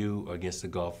it's you against the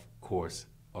golf course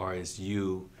or it's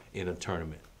you in a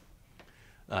tournament.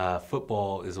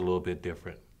 Football is a little bit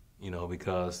different,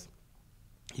 because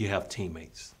you have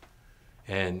teammates.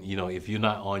 And, if you're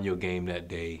not on your game that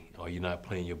day or you're not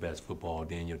playing your best football,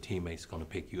 then your teammate's going to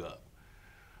pick you up.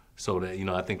 So that,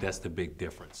 I think that's the big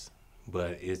difference.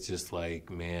 But it's just like,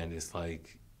 man, it's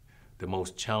like the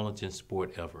most challenging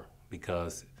sport ever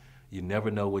because you never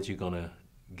know what you're going to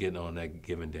get on that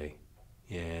given day.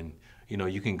 And,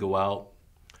 you can go out,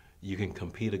 you can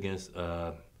compete against,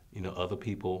 other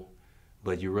people,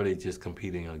 but you're really just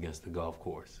competing against the golf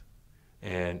course.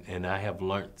 And I have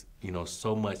learned,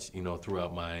 so much,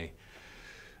 throughout my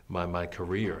my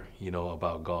career,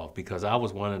 about golf, because I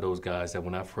was one of those guys that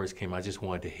when I first came, I just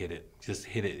wanted to hit it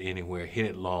anywhere, hit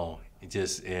it long,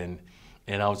 and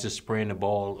I was just spraying the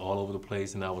ball all over the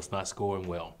place, and I was not scoring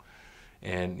well.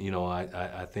 And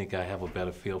I think I have a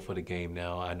better feel for the game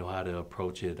now. I know how to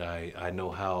approach it. I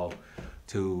know how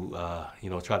to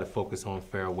try to focus on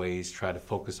fairways, try to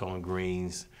focus on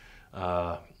greens,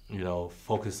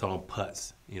 focus on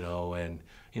putts, and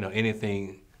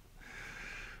anything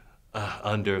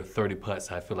under 30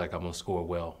 putts, I feel like I'm gonna score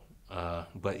well.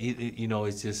 But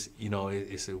it's just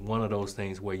it's one of those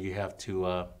things where you have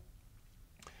to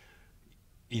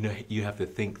you have to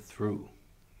think through,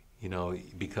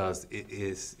 because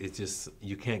it's just,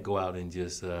 you can't go out and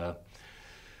just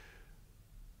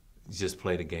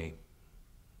play the game.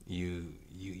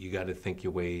 You got to think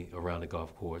your way around the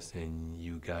golf course, and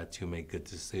you got to make good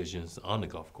decisions on the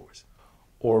golf course.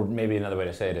 Or maybe another way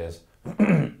to say it is,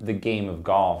 the game of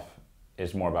golf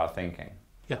is more about thinking.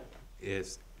 Yeah,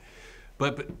 it's,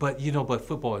 but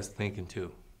football is thinking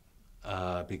too,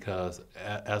 because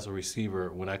as a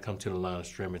receiver, when I come to the line of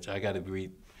scrimmage, I got to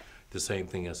read the same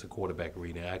thing as a quarterback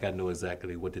reading. I got to know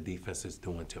exactly what the defense is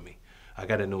doing to me. I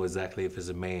got to know exactly if it's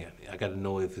a man. I got to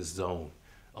know if it's zone,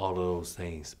 all of those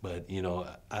things. But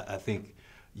I think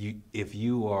if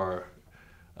you are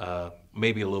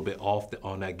maybe a little bit off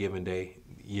on that given day,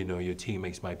 your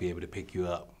teammates might be able to pick you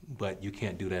up. But you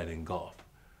can't do that in golf.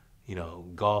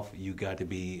 Golf, you got to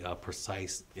be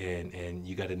precise, and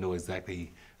you got to know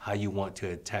exactly how you want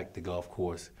to attack the golf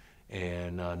course,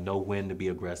 and know when to be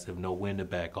aggressive, know when to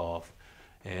back off,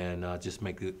 and just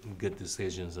make good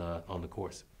decisions on the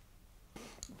course.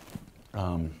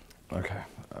 Okay.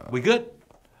 We good?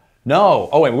 No.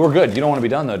 Oh wait, we're good. You don't want to be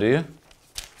done though, do you?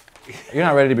 You're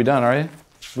not ready to be done, are you?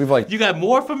 You got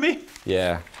more for me?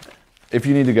 Yeah. If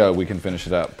you need to go, we can finish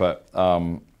it up. But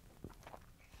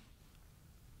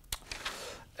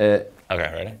okay,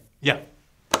 ready? Yeah.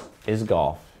 Is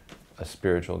golf a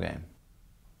spiritual game?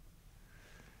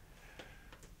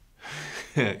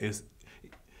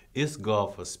 Is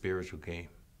golf a spiritual game?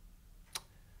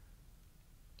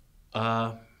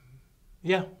 Yeah,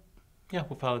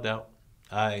 without a doubt.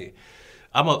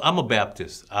 I'm a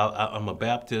Baptist. I'm a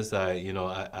Baptist.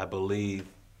 I believe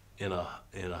in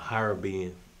a higher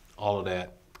being, all of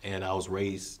that, and I was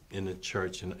raised in the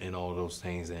church and all of those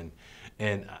things,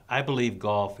 and I believe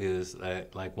golf is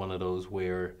like one of those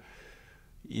where,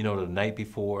 the night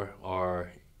before,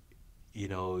 or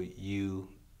you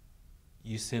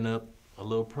send up a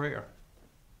little prayer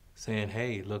saying,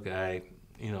 hey, look, I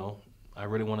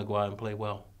really want to go out and play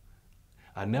well.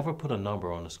 I never put a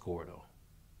number on the score though.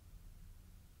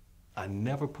 I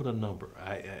never put a number.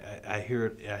 I hear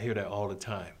that all the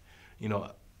time.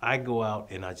 I go out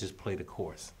and I just play the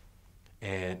course.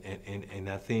 And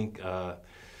I think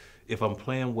if I'm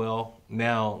playing well,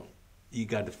 now you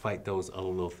got to fight those other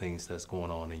little things that's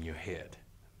going on in your head.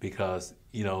 Because,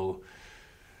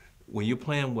 when you're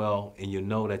playing well and you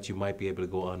know that you might be able to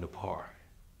go under par,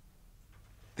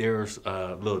 there's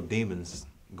little demons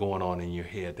going on in your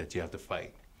head that you have to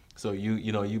fight. So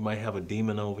you might have a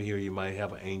demon over here, you might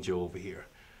have an angel over here.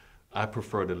 I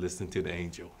prefer to listen to the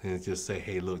angel and just say,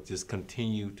 hey, look, just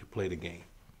continue to play the game.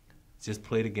 Just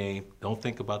play the game, don't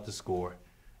think about the score,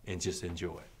 and just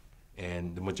enjoy it.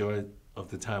 And the majority of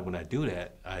the time when I do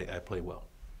that, I play well.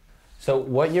 So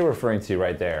what you're referring to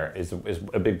right there is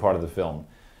a big part of the film.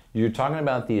 You're talking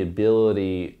about the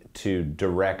ability to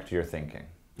direct your thinking.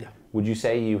 Yeah. Would you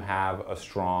say you have a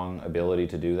strong ability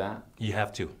to do that? You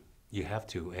have to. You have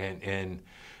to.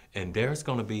 And there's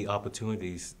going to be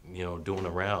opportunities, doing a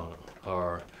round,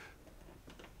 or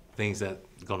things that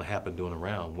are going to happen doing a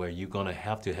round, where you're going to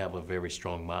have a very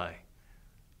strong mind,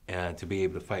 and to be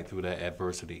able to fight through that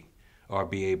adversity, or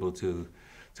be able to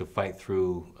fight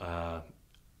through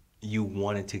you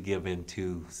wanting to give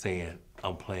into saying,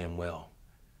 I'm playing well.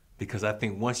 Because I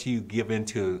think once you give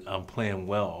into I'm playing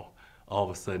well, all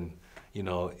of a sudden,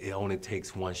 it only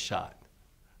takes one shot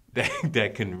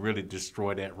that can really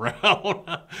destroy that round.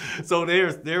 So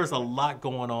there's a lot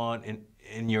going on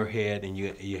in your head, and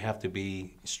you have to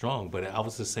be strong. But I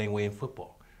was the same way in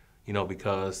football,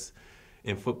 because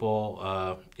in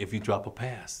football, if you drop a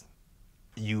pass,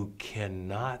 you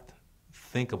cannot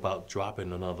think about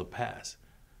dropping another pass,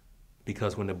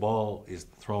 because when the ball is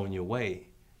thrown your way,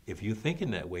 if you're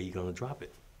thinking that way, you're going to drop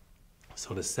it.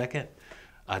 So the second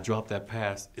I drop that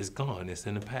pass, it's gone. It's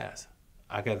in the past.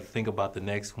 I got to think about the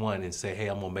next one and say, hey,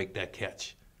 I'm going to make that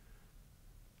catch.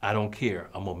 I don't care.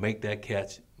 I'm going to make that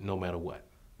catch no matter what.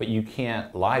 But you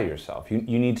can't lie to yourself. You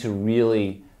need to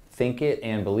really think it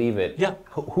and believe it. Yeah.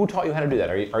 Who taught you how to do that?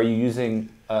 Are you using?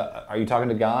 Are you talking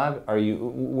to God? Are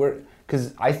you?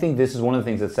 Because I think this is one of the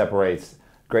things that separates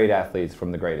great athletes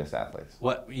from the greatest athletes.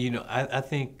 Well, I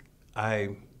think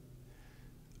I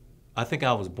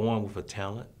was born with a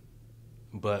talent,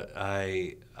 but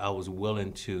I was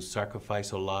willing to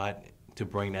sacrifice a lot to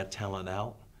bring that talent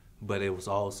out, but it was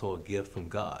also a gift from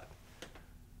God.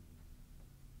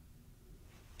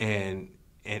 And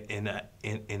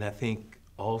I think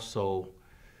also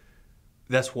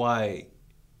that's why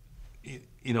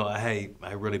I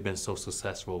really been so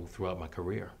successful throughout my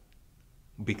career,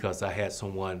 because I had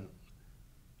someone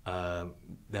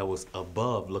that was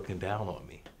above looking down on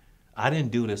me. I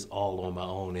didn't do this all on my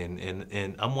own,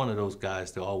 and I'm one of those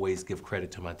guys that always give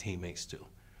credit to my teammates too,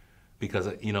 because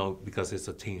it's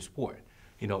a team sport.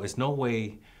 It's no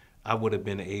way I would have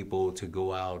been able to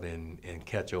go out and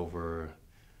catch over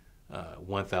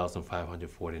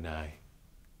 1,549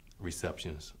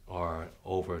 receptions or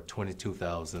over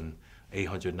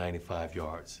 22,895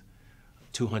 yards,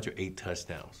 208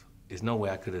 touchdowns. There's no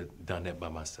way I could have done that by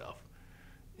myself.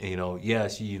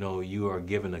 Yes, you are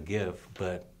given a gift,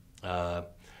 but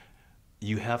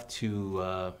you have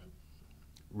to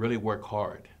really work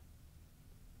hard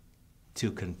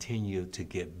to continue to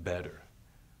get better.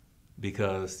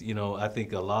 Because, I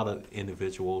think a lot of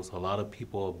individuals, a lot of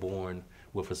people are born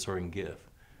with a certain gift,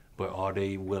 but are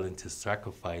they willing to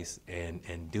sacrifice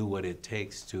and do what it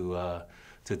takes to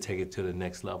take it to the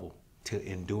next level, to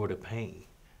endure the pain,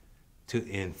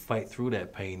 and fight through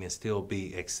that pain and still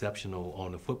be exceptional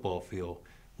on the football field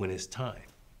when it's time?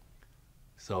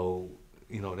 So,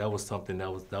 that was something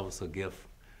that was a gift,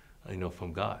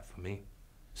 from God for me.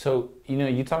 So,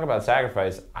 you talk about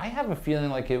sacrifice. I have a feeling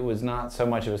like it was not so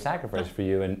much of a sacrifice for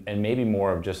you and maybe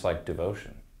more of just like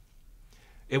devotion.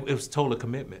 It was total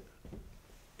commitment.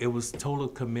 It was total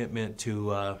commitment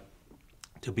to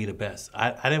be the best.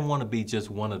 I didn't want to be just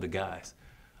one of the guys.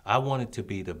 I wanted to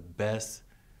be the best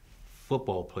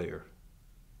football player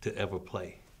to ever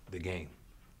play the game.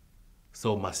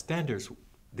 So my standards,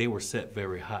 they were set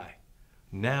very high.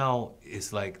 Now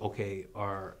it's like, okay,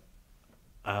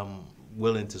 I'm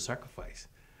willing to sacrifice,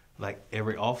 like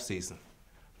every off season,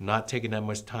 not taking that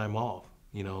much time off.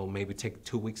 Maybe take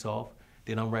 2 weeks off,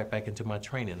 then I'm right back into my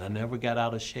training. I never got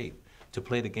out of shape to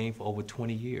play the game for over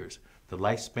 20 years. The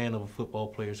lifespan of a football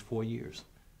player is 4 years.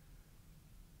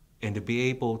 And to be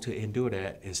able to endure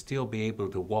that and still be able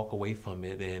to walk away from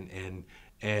it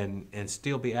and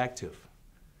still be active.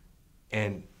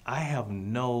 And I have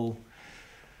no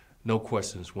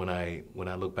questions when I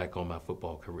look back on my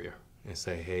football career and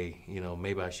say, hey,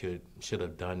 maybe I should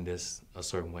have done this a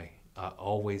certain way. I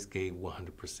always gave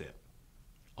 100%,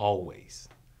 always.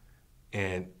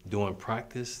 And during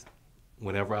practice,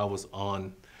 whenever I was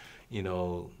on,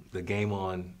 the game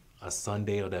on a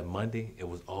Sunday or that Monday, it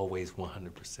was always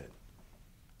 100%.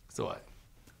 So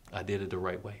I did it the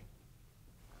right way.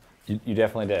 You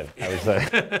definitely did, I would say.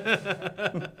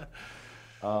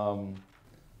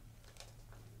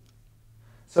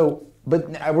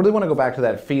 But I really want to go back to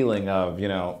that feeling of,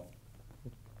 you're on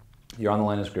the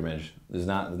line of scrimmage. There's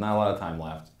not a lot of time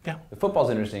left. Yeah. The football's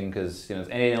interesting because, it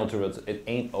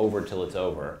ain't over till it's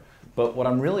over. But what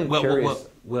I'm really curious...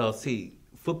 Well, see,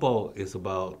 football is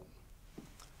about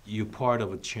you're part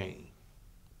of a chain.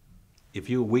 If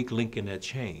you're a weak link in that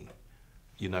chain,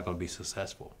 you're not going to be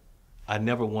successful. I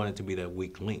never wanted to be that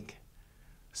weak link.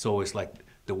 So it's like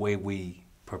the way we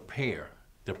prepare,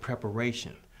 the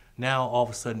preparation. Now, all of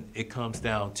a sudden, it comes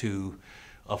down to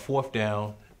a fourth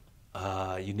down,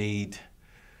 you need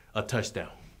a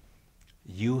touchdown.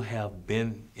 You have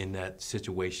been in that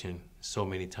situation so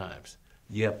many times.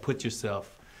 You have put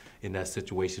yourself in that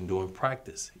situation during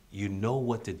practice. You know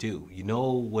what to do. You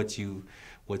know what you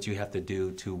have to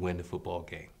do to win the football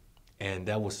game. And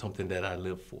that was something that I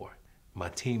lived for. My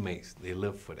teammates, they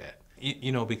lived for that.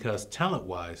 Because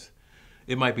talent-wise,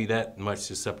 it might be that much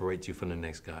to separate you from the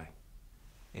next guy.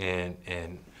 And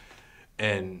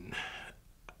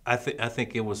I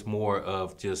think it was more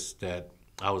of just that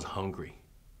I was hungry.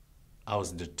 I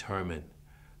was determined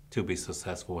to be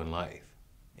successful in life.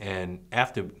 And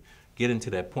after getting to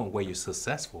that point where you're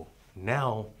successful,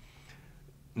 now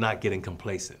not getting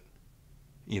complacent,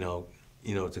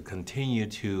 to continue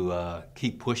to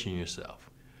keep pushing yourself.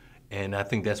 And I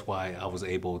think that's why I was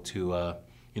able to,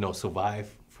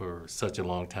 survive for such a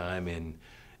long time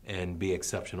and be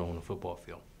exceptional on the football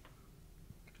field.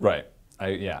 Right.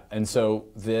 And so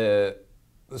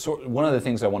one of the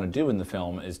things I want to do in the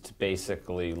film is to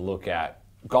basically look at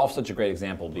golf's such a great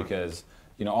example because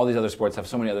all these other sports have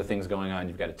so many other things going on.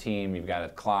 You've got a team, you've got a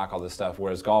clock, all this stuff.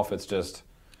 Whereas golf, it's just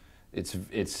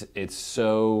it's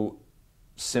so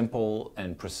simple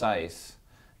and precise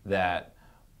that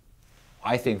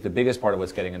I think the biggest part of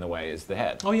what's getting in the way is the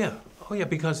head. Oh yeah,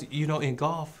 because in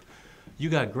golf, you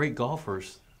got great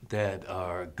golfers that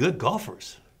are good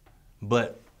golfers,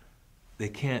 but they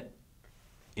can't,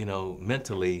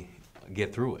 mentally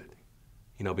get through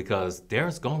it, because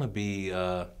there's gonna be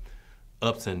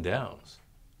ups and downs.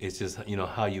 It's just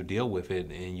how you deal with it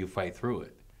and you fight through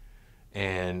it,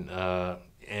 and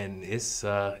it's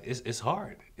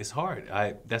hard. It's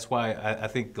hard. That's why I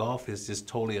think golf is just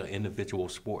totally an individual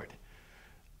sport.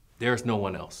 There's no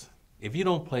one else. If you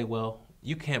don't play well,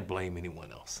 you can't blame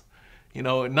anyone else.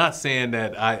 Not saying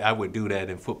that I would do that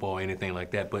in football or anything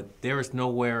like that, but there is no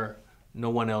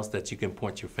one else that you can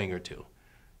point your finger to.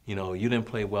 You didn't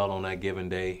play well on that given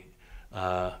day.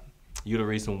 You're the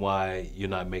reason why you're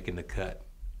not making the cut.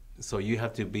 So you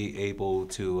have to be able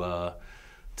to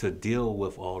deal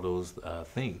with all those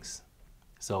things.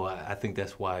 So I think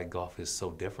that's why golf is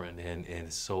so different and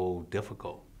it's so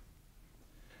difficult.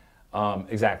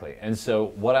 Exactly. And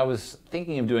so what I was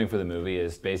thinking of doing for the movie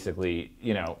is basically,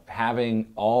 having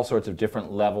all sorts of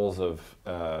different levels of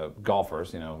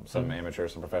golfers, some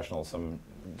amateurs, some professionals, some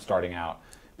starting out,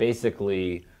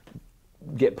 basically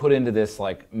get put into this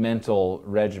like mental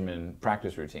regimen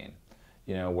practice routine,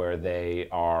 where they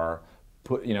are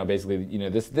put, basically,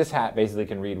 this hat basically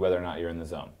can read whether or not you're in the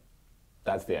zone.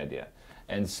 That's the idea.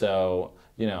 And so,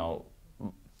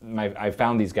 I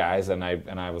found these guys and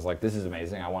I was like, this is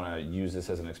amazing. I want to use this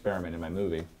as an experiment in my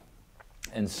movie.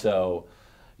 And so,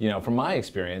 from my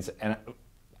experience, and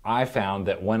I found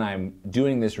that when I'm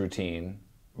doing this routine,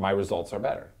 my results are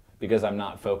better because I'm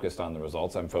not focused on the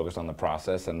results. I'm focused on the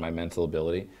process and my mental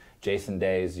ability. Jason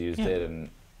Day's used it,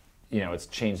 and it's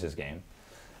changed his game.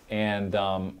 And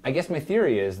I guess my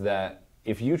theory is that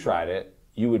if you tried it,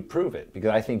 you would prove it, because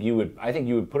I think you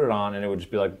would put it on and it would just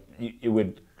be like, it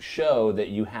would show that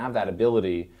you have that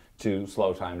ability to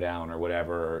slow time down or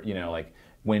whatever, like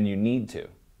when you need to.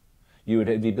 You would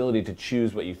have the ability to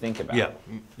choose what you think about.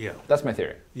 Yeah. That's my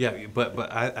theory. Yeah,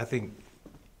 but I think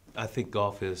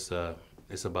golf is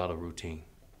it's about a routine.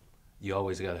 You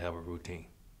always got to have a routine.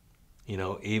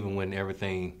 Even when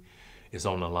everything is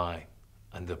on the line,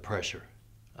 under pressure.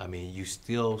 I mean, you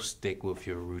still stick with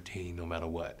your routine no matter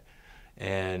what.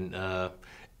 And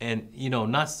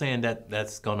not saying that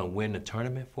that's gonna win the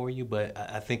tournament for you, but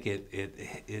I think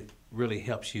it really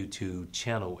helps you to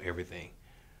channel everything.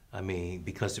 I mean,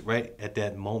 because right at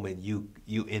that moment, you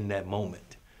in that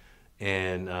moment,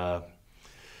 and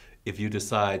if you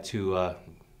decide to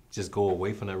just go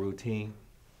away from that routine,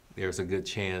 there's a good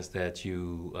chance that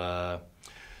you're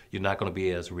not gonna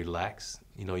be as relaxed.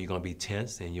 You're gonna be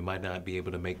tense, and you might not be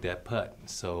able to make that putt.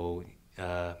 So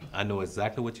I know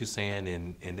exactly what you're saying,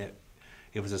 and that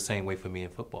it was the same way for me in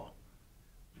football.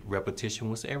 Repetition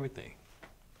was everything,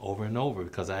 over and over,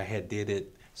 because I had did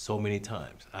it so many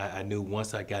times. I knew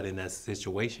once I got in that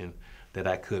situation that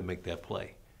I could make that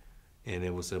play, and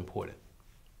it was important.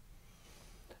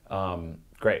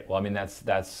 Great. Well, I mean, that's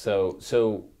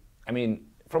so. I mean,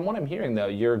 from what I'm hearing though,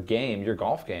 your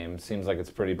golf game seems like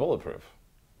it's pretty bulletproof.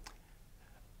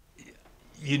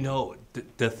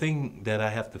 The thing that I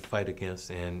have to fight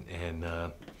against, and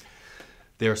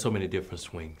there are so many different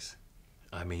swings.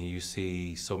 I mean, you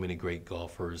see so many great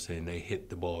golfers, and they hit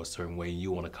the ball a certain way, and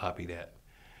you want to copy that.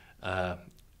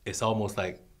 It's almost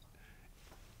like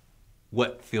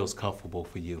what feels comfortable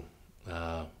for you.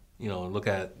 Look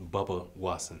at Bubba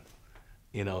Watson.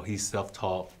 He's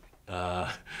self-taught,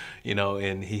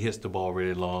 and he hits the ball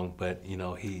really long, but he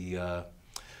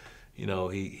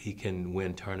can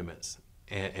win tournaments.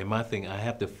 And my thing, I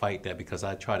have to fight that because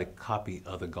I try to copy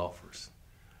other golfers.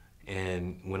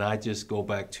 And when I just go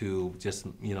back to just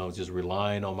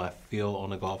relying on my feel on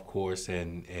the golf course,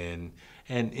 and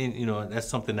that's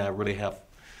something that I really have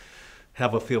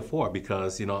a feel for,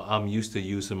 because I'm used to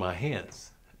using my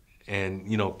hands and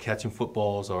catching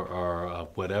footballs or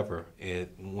whatever.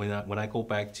 When I go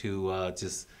back to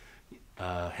just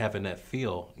having that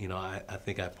feel, I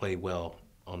think I play well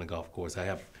on the golf course. I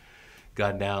have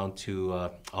gotten down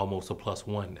to almost a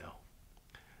 +1 now.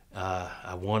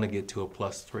 I want to get to a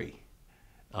 +3.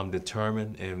 I'm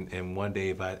determined, and one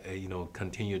day if I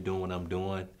continue doing what I'm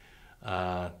doing,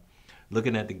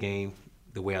 looking at the game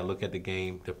the way I look at the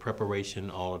game, the preparation,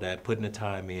 all of that, putting the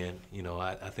time in,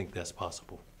 I think that's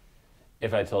possible.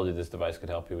 If I told you this device could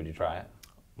help you, would you try it?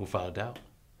 Without a doubt,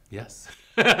 yes.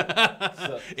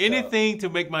 So Anything to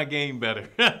make my game better.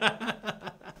 Well,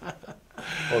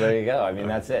 there you go. I mean,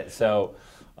 that's it. So,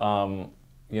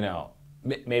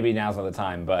 maybe now's not the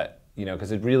time, but,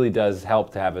 because it really does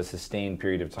help to have a sustained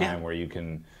period of time where you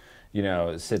can,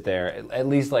 sit there at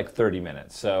least like 30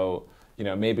 minutes. So, you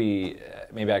know, maybe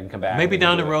I can come back. Maybe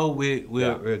down the do it. road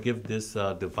we'll give this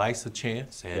device a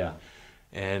chance,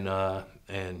 and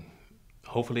and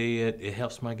hopefully it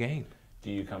helps my game. Do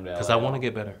you come to LA? Because I want to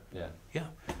get better. Yeah. Yeah,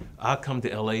 I'll come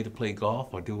to LA to play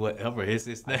golf or do whatever. It's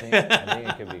I think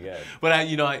it could be good. But I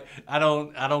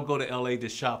don't go to LA to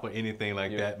shop or anything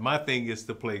like that. My thing is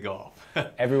to play golf.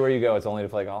 Everywhere you go, it's only to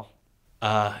play golf?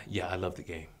 Yeah, I love the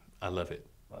game. I love it.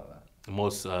 Love that. The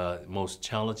most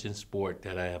challenging sport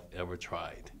that I have ever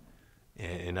tried.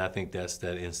 And I think that's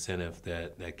that incentive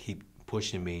that keep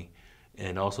pushing me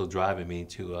and also driving me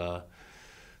to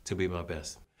be my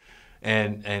best.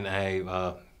 And I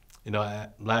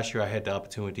last year I had the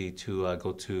opportunity to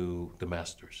go to the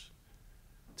Masters,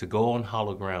 to go on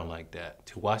hollow ground like that,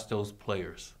 to watch those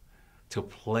players, to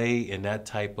play in that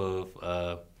type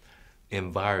of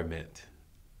environment,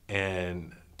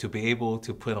 and to be able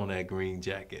to put on that green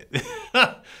jacket.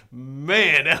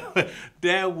 Man,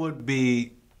 that would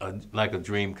be like a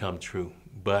dream come true.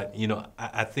 But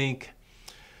I think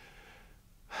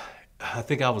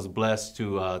I was blessed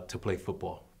to play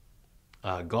football.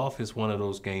 Golf is one of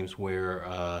those games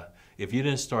where if you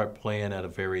didn't start playing at a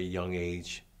very young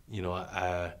age,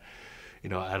 I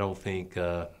don't think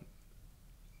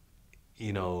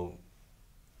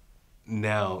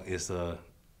now is the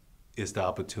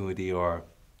opportunity or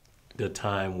the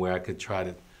time where I could try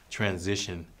to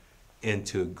transition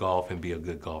into golf and be a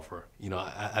good golfer.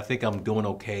 I think I'm doing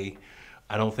okay.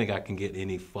 I don't think I can get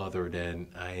any further than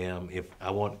I am.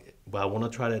 But I want to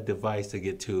try that device to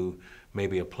get to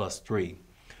maybe a +3.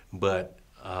 But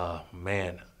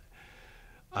man,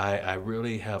 I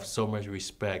really have so much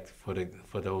respect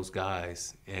for those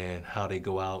guys and how they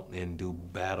go out and do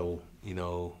battle,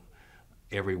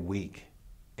 every week,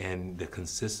 and the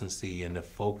consistency and the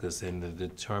focus and the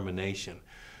determination,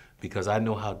 because I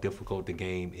know how difficult the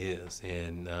game is,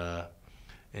 and a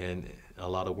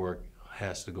lot of work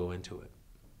has to go into it.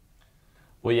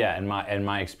 Well, yeah, and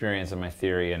my experience and my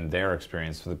theory and their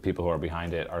experience, for the people who are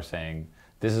behind it, are saying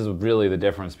this is really the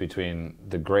difference between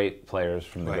the great players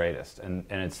from the greatest. And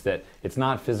it's that it's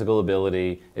not physical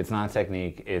ability, it's not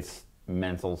technique, it's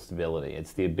mental stability.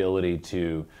 It's the ability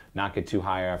to not get too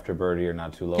high after birdie or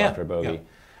not too low after bogey. Yeah.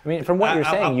 I mean, from what you're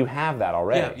saying, you have that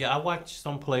already. Yeah, I watch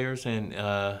some players and,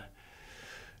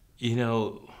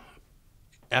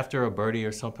 after a birdie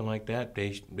or something like that,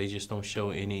 they just don't show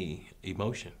any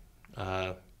emotion.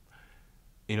 I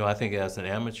think as an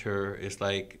amateur, it's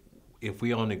like if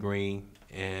we're on the green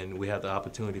and we have the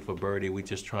opportunity for birdie, we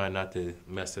just try not to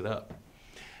mess it up.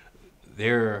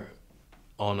 They're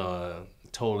on a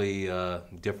totally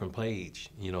different page,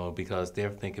 because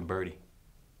they're thinking birdie.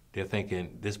 They're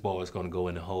thinking this ball is going to go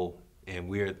in the hole, and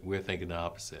we're thinking the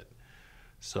opposite.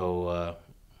 So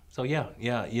yeah,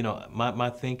 my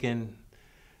thinking,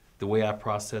 the way I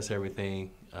process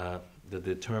everything, the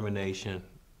determination,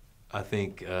 I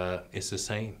think it's the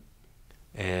same.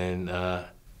 And I'm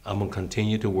gonna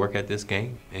continue to work at this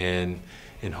game and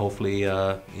hopefully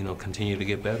continue to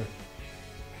get better.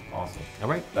 Awesome. All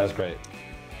right. That's great.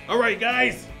 All right,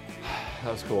 guys.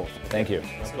 That was cool. Thank you.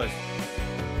 My pleasure.